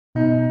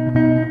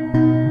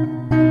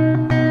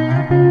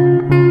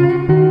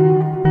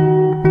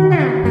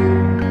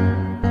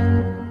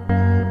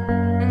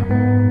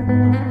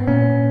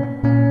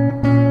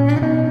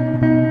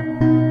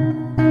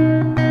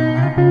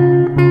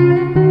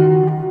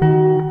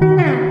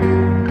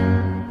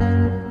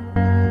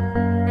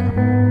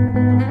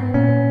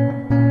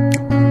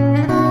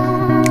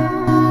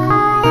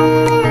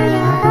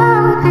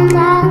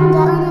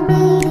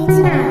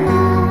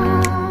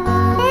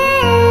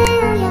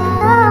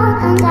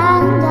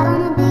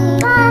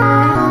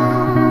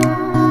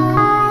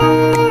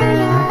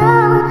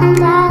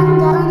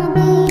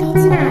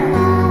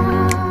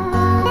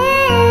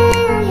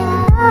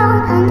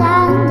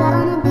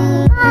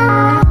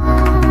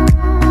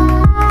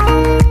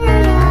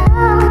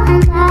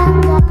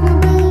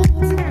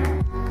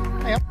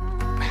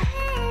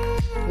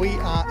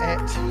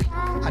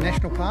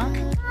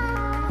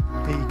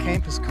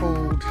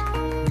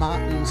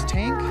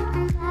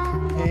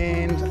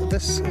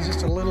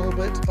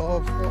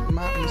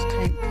this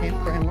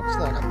campground looks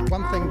like.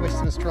 One thing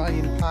Western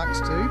Australian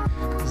parks do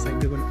is they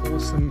do an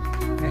awesome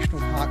national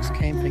parks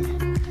camping.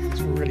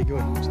 It's really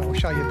good. So I'll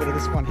show you a bit of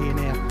this one here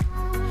now.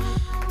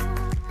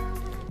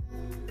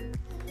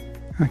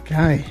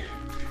 Okay,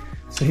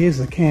 so here's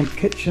the camp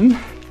kitchen.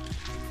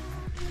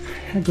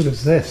 How good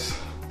is this?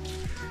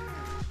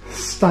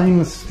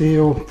 Stainless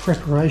steel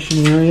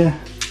preparation area,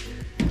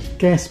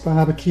 gas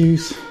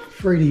barbecues,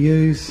 free to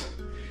use,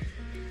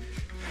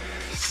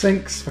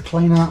 sinks for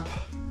clean up,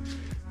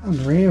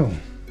 unreal,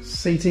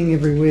 seating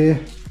everywhere.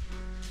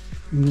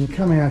 And you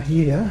come out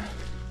here,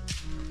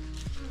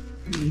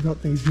 you've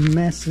got these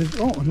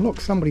massive, oh and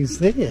look, somebody's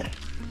there,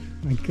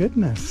 my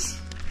goodness.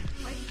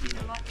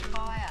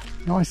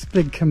 Nice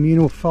big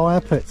communal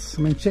fire pits.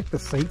 I mean, check the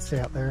seats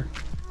out there,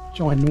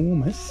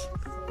 ginormous.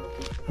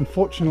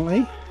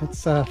 Unfortunately,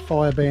 it's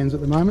fire bans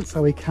at the moment,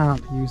 so we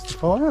can't use the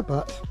fire,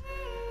 but...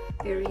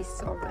 Very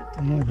solid.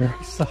 Yeah,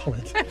 very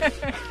solid.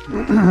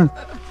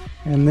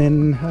 And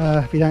then,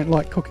 if you don't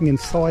like cooking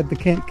inside the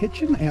camp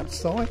kitchen,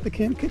 outside the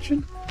camp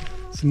kitchen,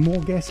 some more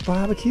gas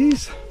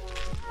barbecues.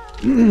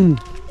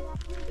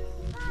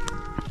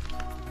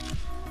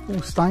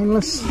 All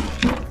stainless.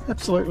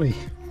 Absolutely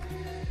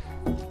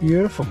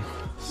beautiful.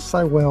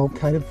 So well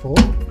catered for.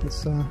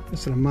 It's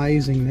an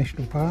amazing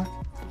national park.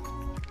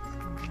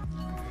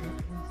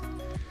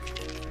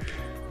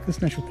 This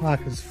national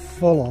park is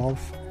full of,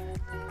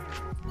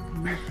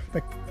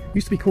 they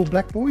used to be called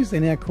black boys,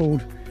 they're now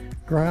called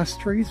grass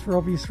trees for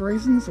obvious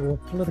reasons, or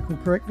political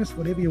correctness,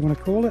 whatever you want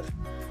to call it.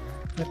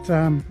 But,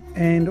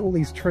 and all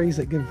these trees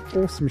that give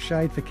awesome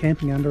shade for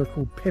camping under are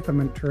called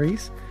peppermint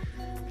trees.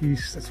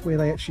 That's where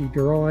they actually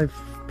derive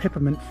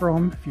peppermint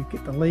from. If you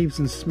get the leaves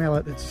and smell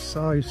it, it's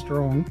so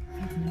strong.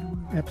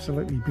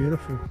 Absolutely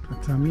beautiful.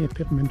 But yeah,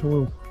 peppermint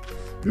oil.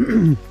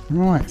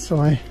 Right,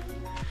 so I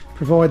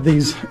provide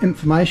these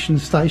information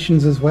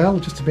stations as well,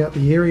 just about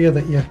the area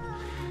that you're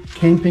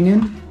camping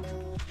in.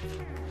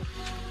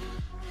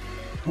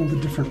 All the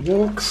different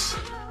walks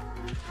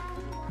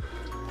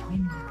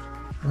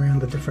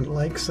around the different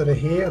lakes that are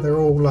here. They're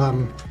all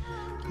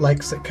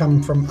lakes that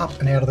come from up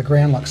and out of the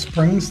ground like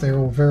springs. They're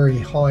all very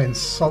high in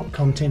salt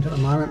content at the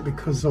moment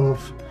because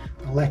of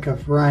the lack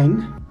of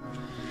rain.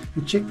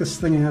 And check this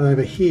thing out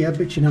over here. I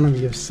bet you none of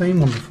you have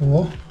seen one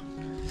before.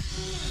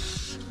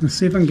 Let's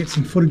see if I can get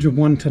some footage of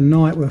one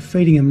tonight. We were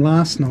feeding him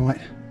last night.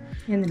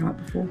 And the night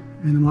before.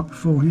 And the night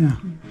before, yeah.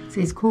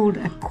 So it's called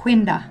a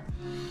quenda.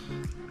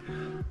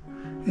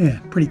 Yeah,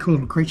 pretty cool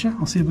little creature.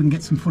 I'll see if we can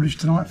get some footage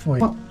tonight for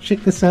you. Well, check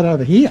this out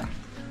over here.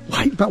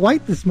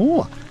 Wait, there's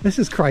more. This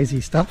is crazy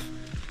stuff.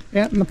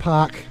 Out in the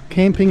park,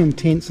 camping in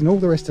tents and all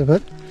the rest of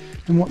it.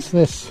 And what's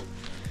this?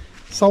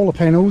 Solar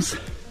panels,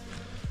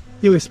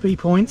 USB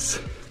points,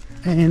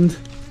 and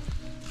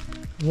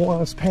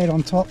wireless pad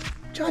on top.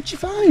 Charge your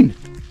phone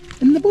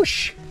in the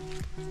bush.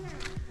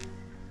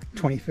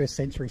 21st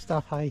century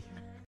stuff, hey.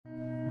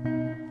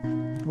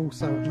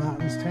 Also at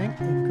Martin's Tank,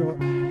 they've got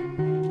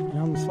an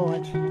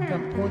on-site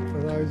dump point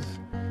for those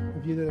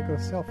of you that have got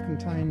a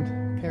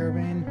self-contained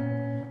caravan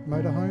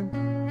motorhome.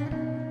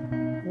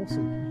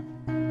 Awesome.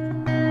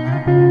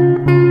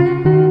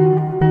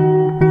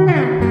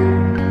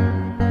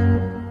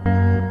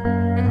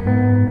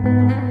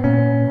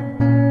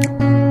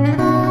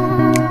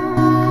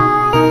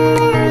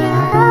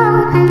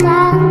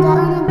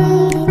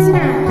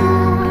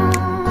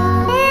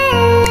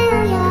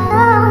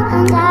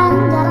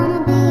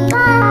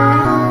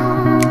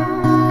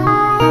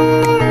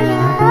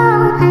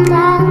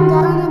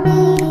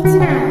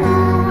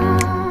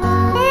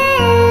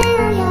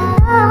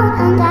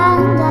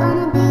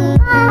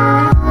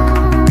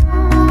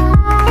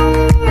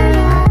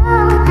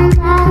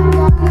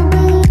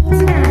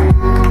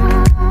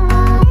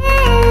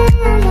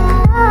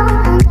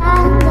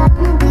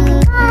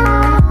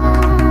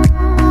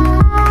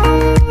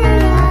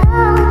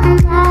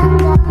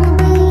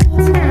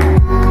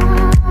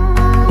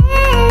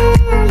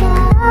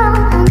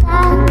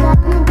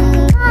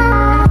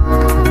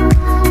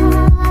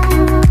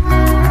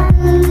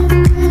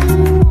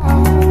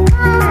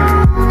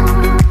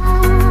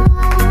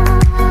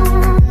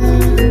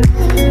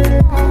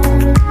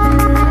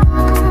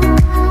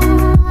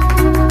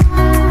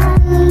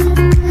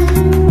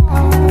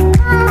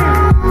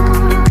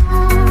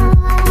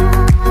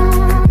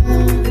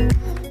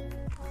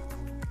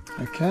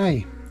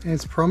 Okay,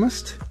 as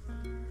promised,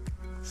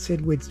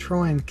 said we'd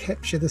try and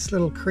capture this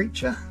little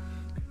creature.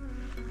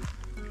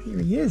 Here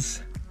he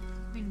is.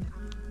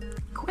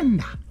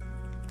 Quenda.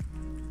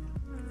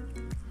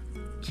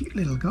 Cute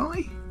little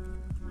guy.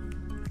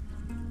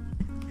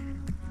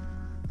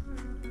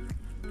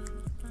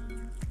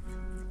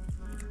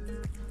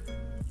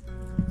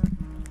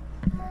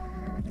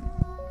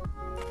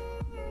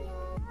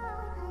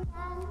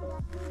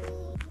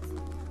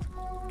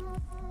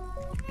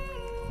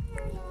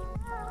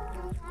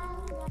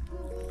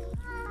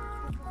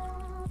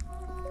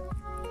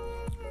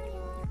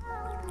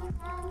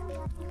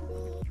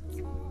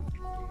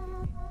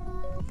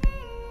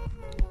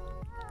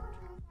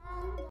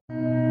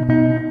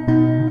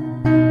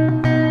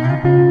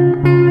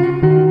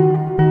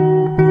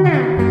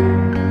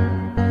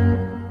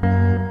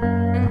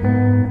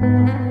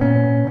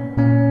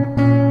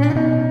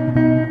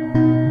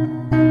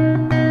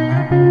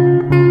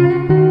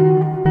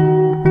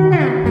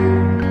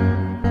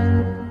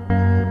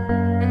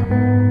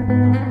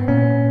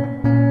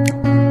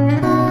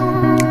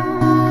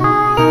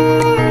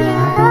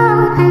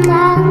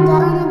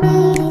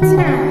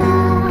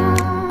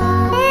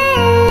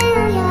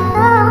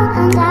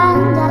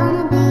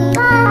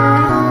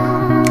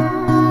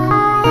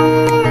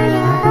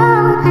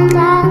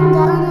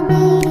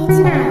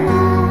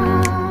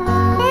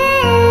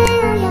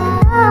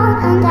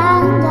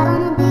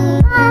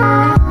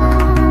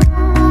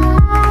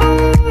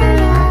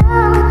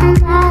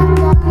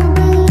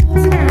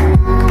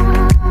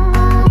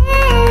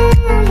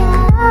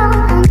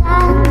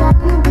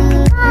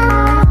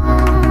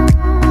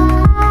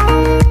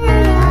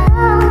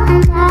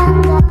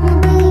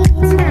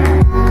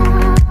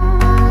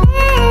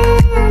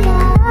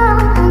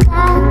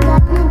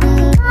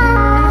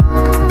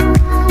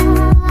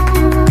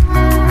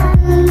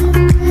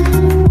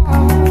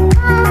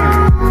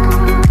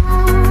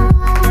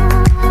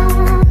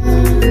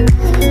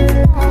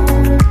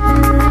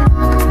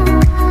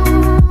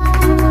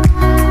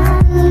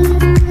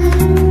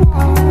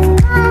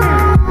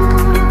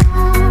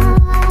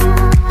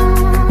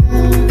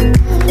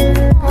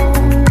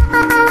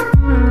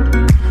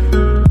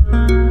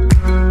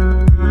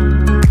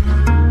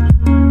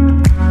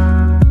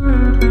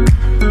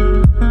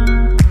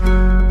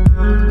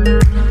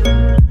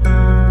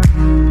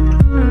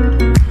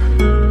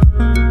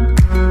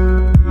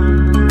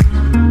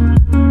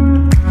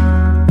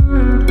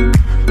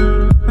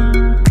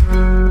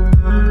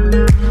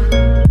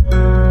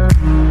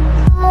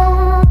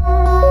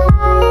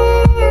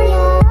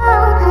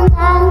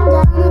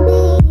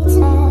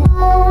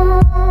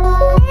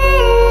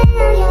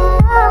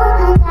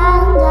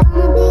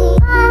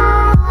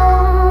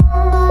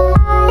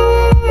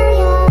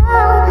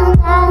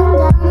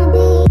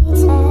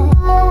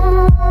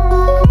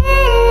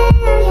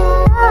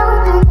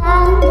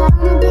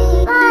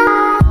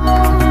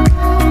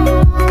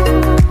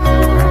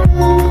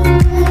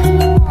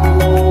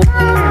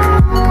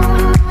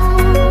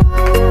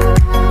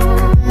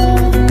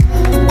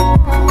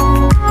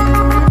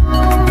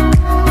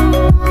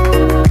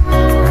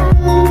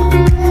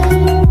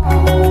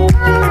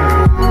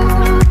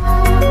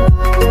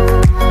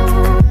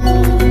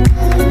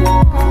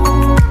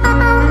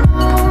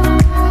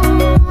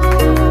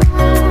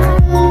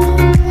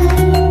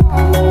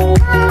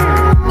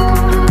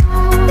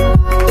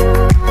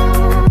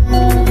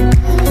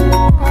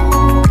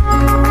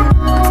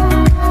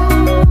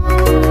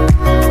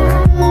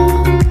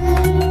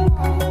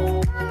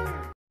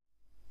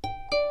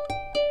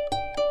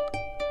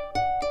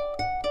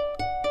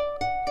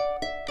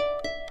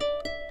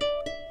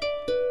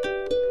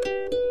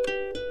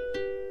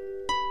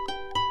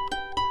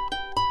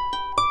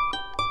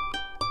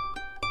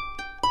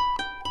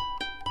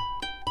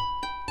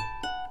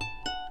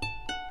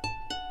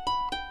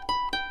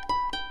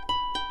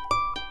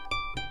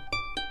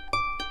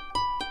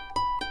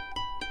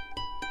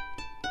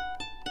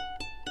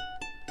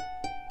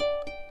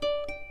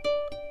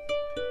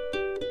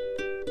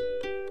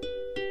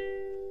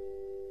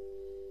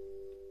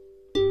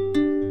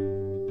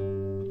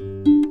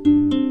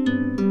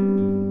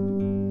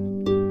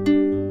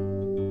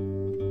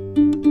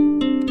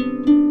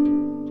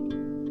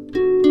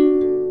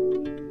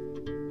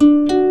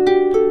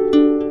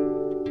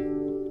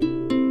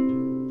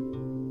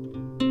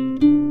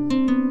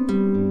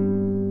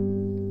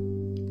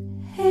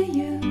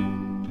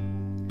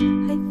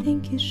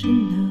 you should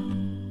know.